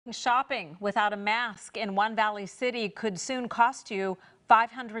Shopping without a mask in one Valley City could soon cost you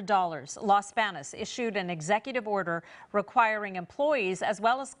 $500. Los Banos issued an executive order requiring employees as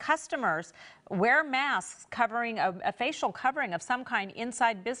well as customers wear masks covering a facial covering of some kind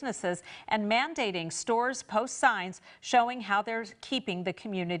inside businesses and mandating stores post signs showing how they're keeping the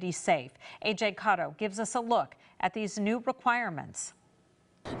community safe. AJ Cotto gives us a look at these new requirements.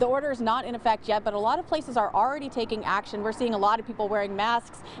 The order is not in effect yet, but a lot of places are already taking action. We're seeing a lot of people wearing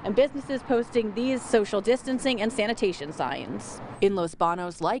masks and businesses posting these social distancing and sanitation signs. In Los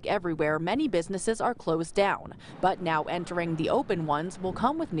Banos, like everywhere, many businesses are closed down, but now entering the open ones will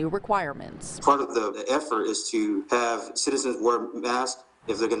come with new requirements. Part of the effort is to have citizens wear masks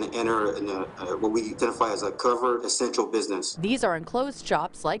if they're going to enter in what we identify as a covered essential business. These are enclosed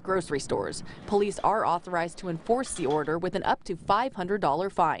shops like grocery stores. Police are authorized to enforce the order with an up to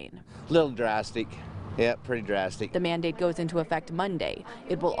 $500 fine. Little drastic. Yeah, pretty drastic. The mandate goes into effect Monday.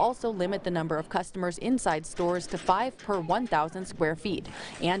 It will also limit the number of customers inside stores to 5 per 1,000 square feet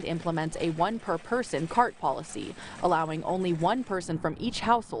and implements a 1 per person cart policy, allowing only one person from each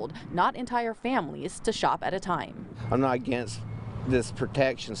household, not entire families, to shop at a time. I'm not against this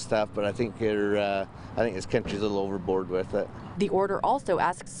protection stuff, but I think this country's a little overboard with it. The order also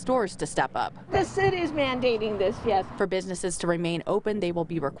asks stores to step up. The city's mandating this, yes. For businesses to remain open, they will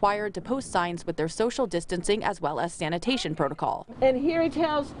be required to post signs with their social distancing as well as sanitation protocol. And here it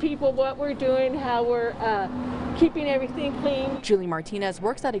tells people what we're doing, how we're keeping everything clean. Julie Martinez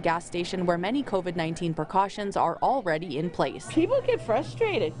works at a gas station where many COVID-19 precautions are already in place. People get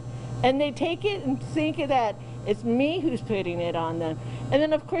frustrated and they take it and think that it's me who's putting it on them. And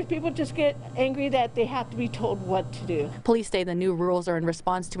then, of course, people just get angry that they have to be told what to do. Police say the new rules are in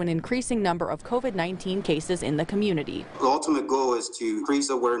response to an increasing number of COVID-19 cases in the community. The ultimate goal is to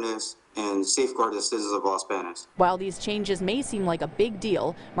increase awareness and safeguard the citizens of Los Banos. While these changes may seem like a big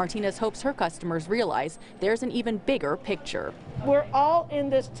deal, Martinez hopes her customers realize there's an even bigger picture. We're all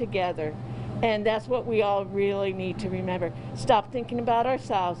in this together. And that's what we all really need to remember. Stop thinking about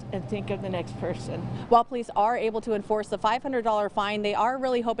ourselves and think of the next person. While police are able to enforce the $500 fine, they are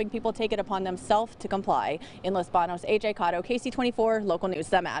really hoping people take it upon themselves to comply. In Los Banos, AJ Cotto, KSEE 24, local news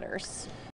that matters.